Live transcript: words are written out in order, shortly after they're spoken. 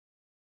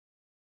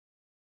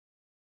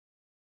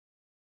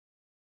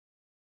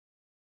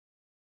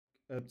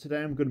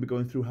Today I'm going to be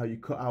going through how you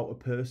cut out a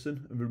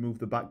person and remove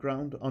the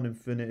background on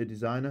Affinity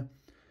Designer.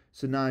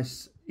 It's a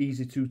nice,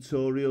 easy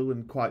tutorial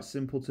and quite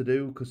simple to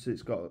do because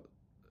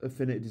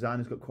Affinity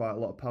Designer's got quite a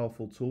lot of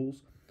powerful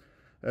tools.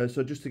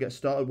 So just to get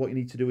started, what you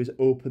need to do is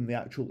open the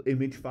actual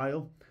image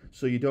file.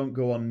 So you don't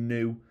go on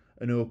New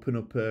and open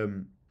up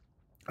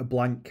a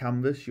blank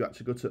canvas. You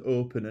actually go to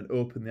Open and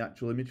open the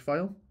actual image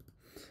file.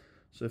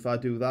 So if I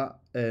do that,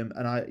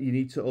 you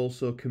need to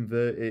also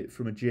convert it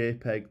from a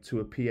JPEG to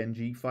a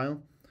PNG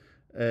file.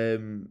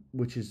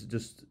 Which is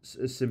just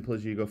as simple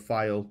as you go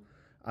File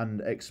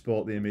and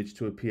export the image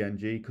to a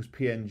PNG, because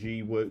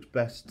PNG works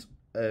best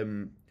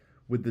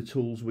with the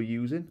tools we're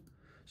using.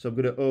 So I'm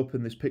going to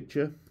open this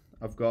picture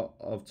I've got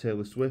of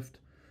Taylor Swift.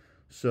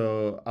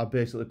 So I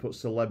basically put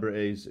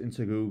celebrities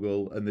into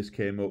Google and this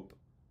came up.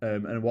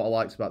 And what I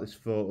liked about this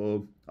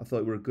photo, I thought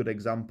it were a good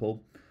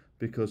example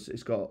because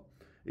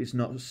it's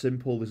not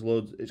simple.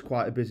 It's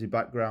quite a busy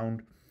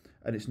background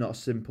and it's not a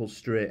simple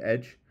straight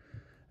edge.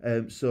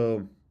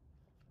 So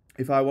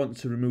if I want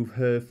to remove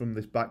her from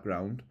this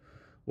background,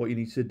 what you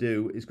need to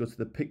do is go to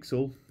the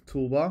pixel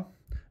toolbar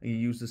and you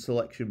use the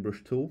selection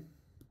brush tool.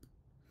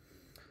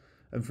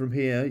 And from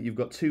here, you've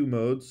got two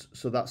modes.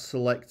 So that's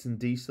select and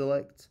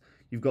deselect.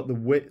 You've got the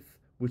width,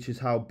 which is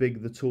how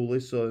big the tool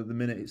is. So at the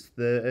minute it's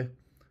 30.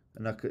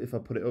 And if I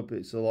put it up,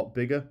 it's a lot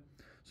bigger.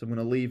 So I'm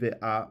going to leave it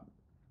at,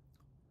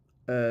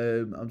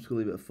 I'm just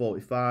going to leave it at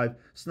 45.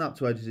 Snap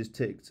to edges is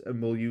ticked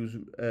and we'll use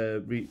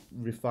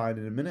refine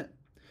in a minute.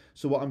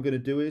 So what I'm going to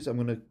do is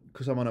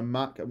because I'm on a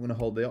Mac, I'm going to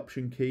hold the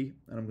Option key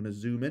and I'm going to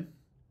zoom in.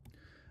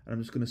 And I'm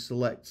just going to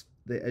select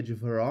the edge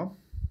of her arm.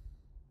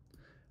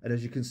 And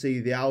as you can see,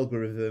 the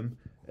algorithm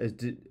has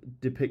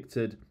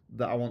depicted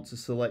that I want to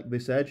select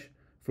this edge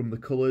from the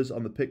colours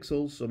on the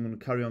pixels. So I'm going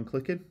to carry on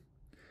clicking.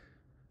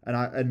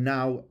 And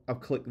now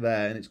I've clicked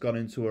there and it's gone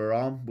into her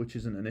arm, which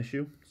isn't an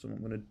issue. So what I'm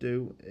going to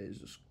do is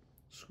just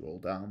scroll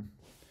down,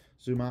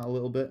 zoom out a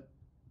little bit.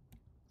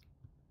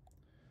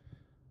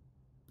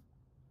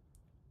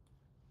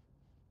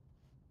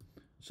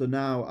 So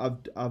now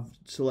I've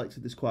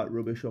selected this quite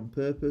rubbish on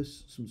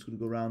purpose. So I'm just going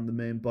to go around the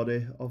main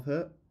body of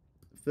her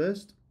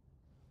first.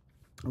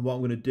 And what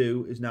I'm going to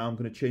do is now I'm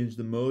going to change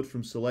the mode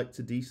from select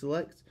to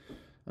deselect.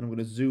 And I'm going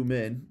to zoom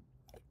in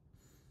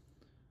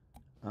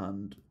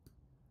and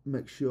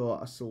make sure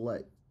I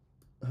select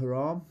her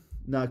arm.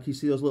 Now can you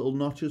see those little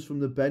notches from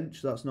the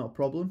bench? That's not a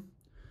problem.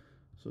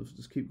 So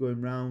just keep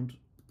going round.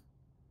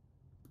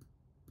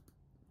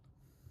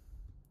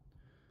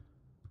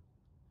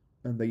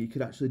 And then you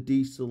can actually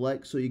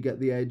deselect so you get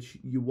the edge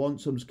you want.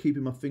 So I'm just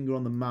keeping my finger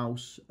on the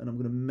mouse and I'm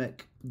going to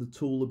make the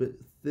tool a bit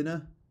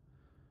thinner.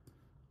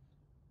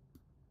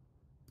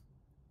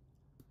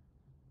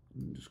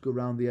 And just go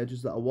around the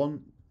edges that I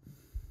want.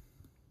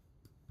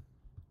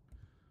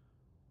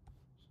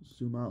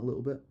 Zoom out a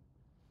little bit.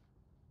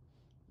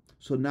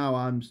 So now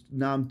I'm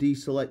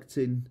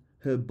deselecting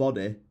her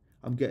body.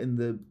 I'm getting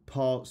the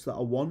parts that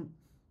I want.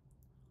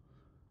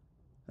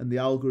 And the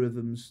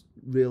algorithm's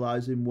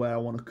realizing where I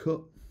want to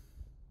cut.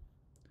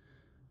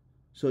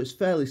 So it's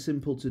fairly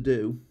simple to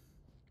do.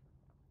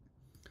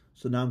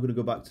 So now I'm going to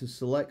go back to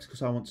select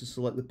because I want to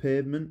select the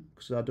pavement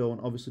because I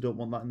obviously don't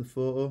want that in the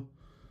photo.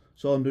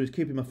 So all I'm doing is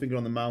keeping my finger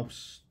on the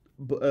mouse,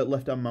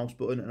 left hand mouse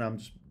button, and I'm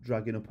just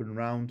dragging up and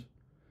around.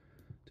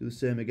 Do the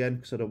same again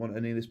because I don't want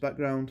any of this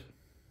background.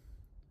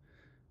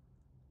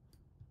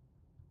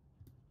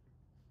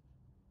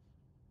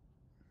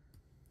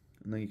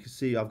 And then you can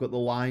see I've got the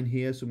line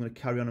here, so I'm going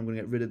to carry on. I'm going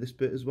to get rid of this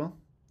bit as well.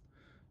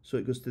 So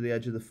it goes to the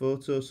edge of the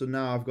photo. So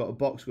now I've got a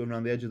box going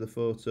around the edge of the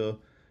photo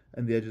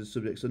and the edge of the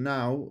subject. So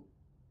now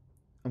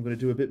I'm going to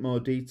do a bit more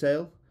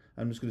detail.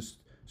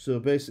 So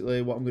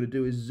basically what I'm going to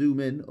do is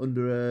zoom in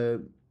under a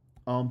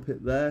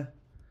armpit there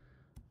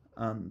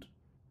and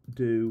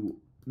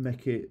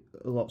make it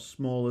a lot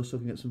smaller so I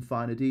can get some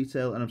finer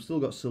detail. And I've still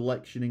got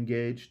selection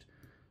engaged.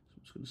 So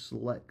I'm just going to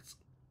select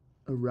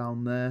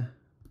around there.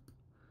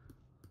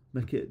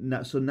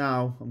 So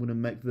now I'm going to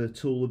make the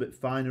tool a bit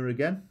finer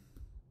again.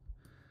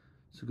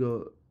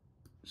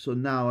 So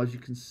now, as you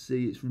can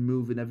see, it's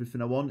removing everything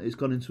I want. It's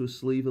gone into a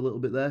sleeve a little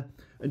bit there.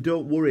 And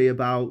don't worry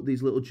about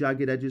these little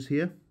jagged edges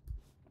here,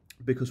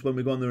 because when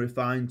we go on the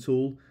refine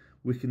tool,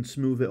 we can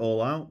smooth it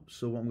all out.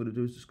 So what I'm going to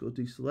do is just go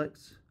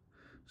deselect,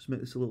 just make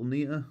this a little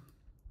neater.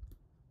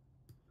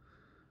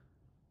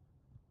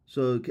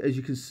 So as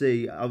you can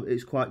see,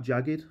 it's quite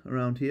jagged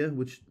around here,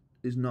 which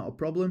is not a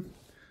problem.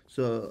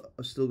 So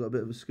I've still got a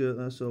bit of a skirt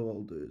there. So what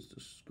I'll do is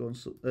just go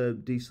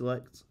and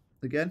deselect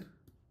again.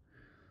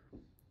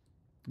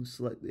 And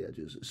select the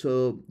edges.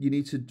 So you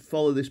need to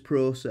follow this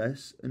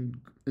process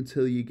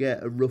until you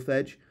get a rough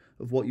edge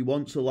of what you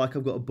want. So like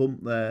I've got a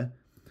bump there,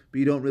 but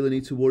you don't really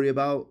need to worry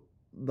about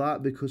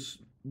that because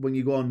when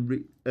you go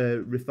on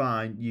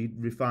refine, you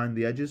refine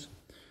the edges.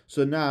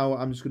 So now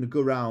I'm just going to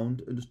go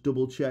around and just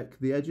double check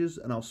the edges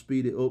and I'll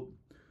speed it up.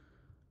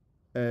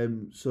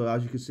 So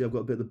as you can see, I've got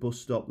a bit of the bus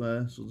stop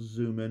there. So I'll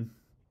zoom in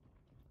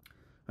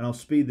and I'll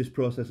speed this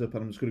process up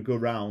and I'm just going to go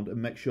around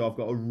and make sure I've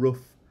got a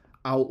rough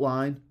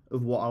outline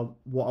of what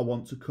I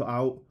want to cut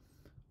out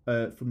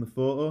from the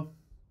photo,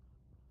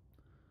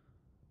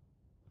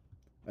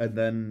 and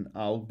then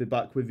I'll be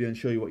back with you and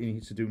show you what you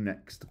need to do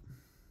next.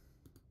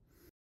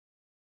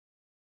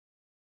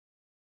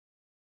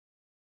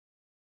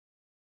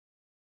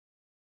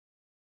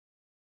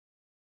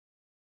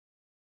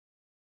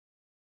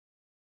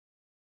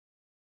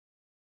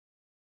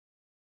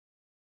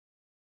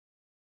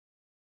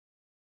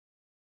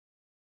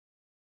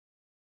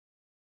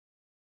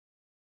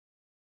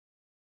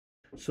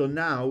 So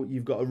now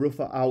you've got a rough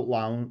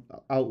outline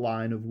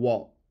of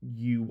what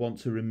you want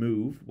to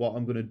remove. What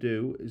I'm going to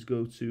do is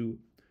go to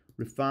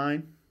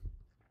refine,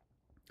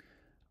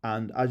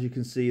 and as you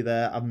can see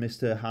there, I've missed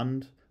her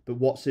hand, but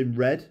what's in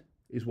red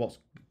is what's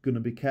going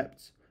to be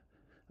kept,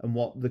 and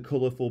what the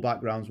colourful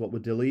background's what we're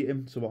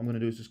deleting. So what I'm going to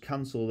do is just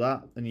cancel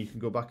that, and you can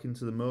go back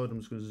into the mode. I'm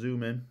just going to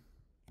zoom in,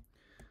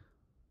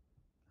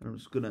 and I'm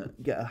just going to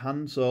get a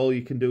hand. So all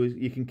you can do is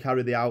you can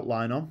carry the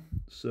outline on,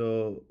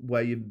 so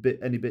where you've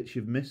any bits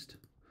you've missed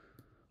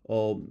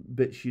or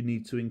bits you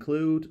need to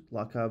include,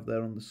 like I have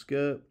there on the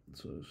skirt.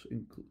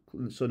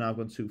 So now I've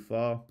gone too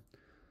far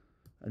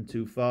and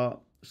too far.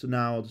 So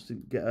now I'll just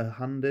get a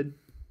hand in.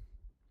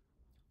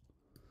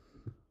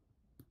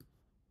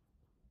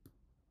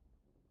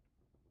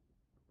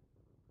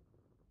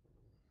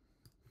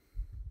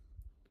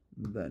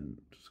 And then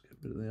just get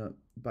rid of the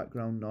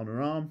background on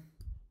her arm.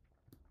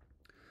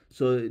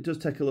 So it does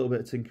take a little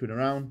bit of tinkering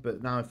around,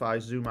 but now if I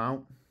zoom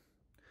out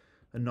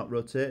and not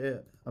rotate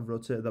it, I've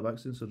rotated that back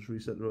since, so just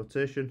reset the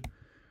rotation.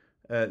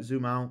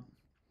 Zoom out,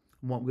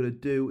 and what I'm going to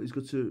do is go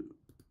to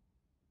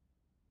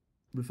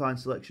refine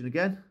selection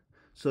again.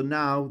 So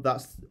now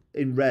that's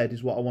in red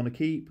is what I want to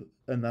keep,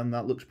 and then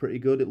that looks pretty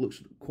good. It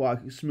looks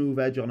quite a smooth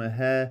edge on her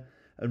hair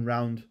and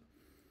round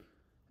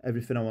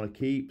everything I want to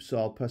keep. So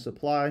I'll press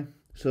apply.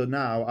 So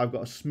now I've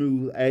got a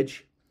smooth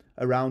edge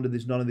around, and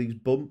there's none of these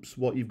bumps,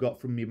 what you've got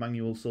from your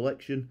manual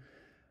selection.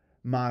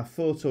 My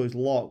photo is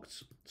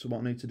locked, so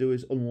what I need to do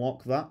is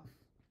unlock that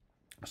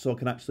so I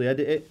can actually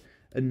edit it.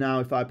 And now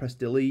if I press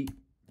delete,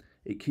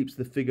 it keeps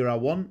the figure I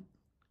want.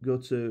 Go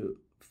to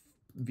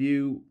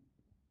view,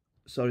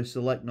 sorry,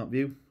 select, not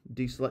view,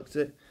 deselect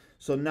it.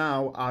 So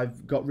now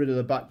I've got rid of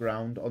the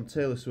background on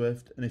Taylor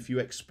Swift, and if you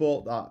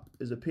export that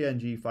as a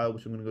PNG file,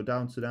 which I'm going to go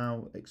down to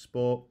now,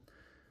 export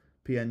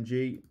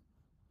PNG,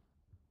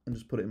 and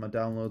just put it in my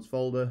downloads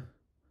folder.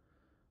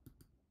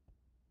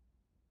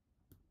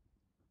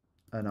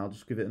 And I'll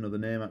just give it another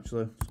name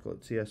actually, just call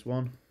it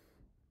TS1.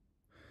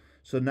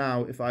 So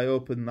now if I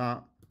open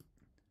that,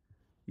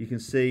 you can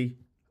see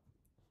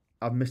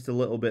I've missed a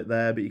little bit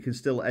there, but you can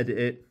still edit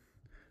it.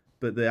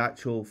 But the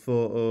actual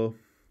photo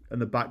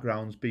and the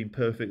background's been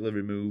perfectly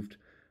removed.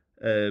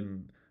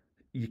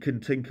 You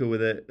can tinker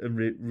with it and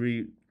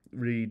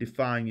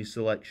redefine your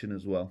selection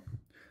as well.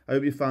 I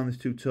hope you found this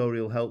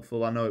tutorial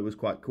helpful. I know it was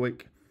quite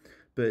quick,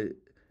 but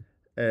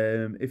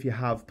if you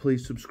have,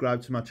 please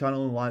subscribe to my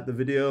channel and like the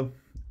video.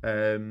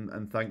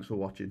 And thanks for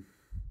watching.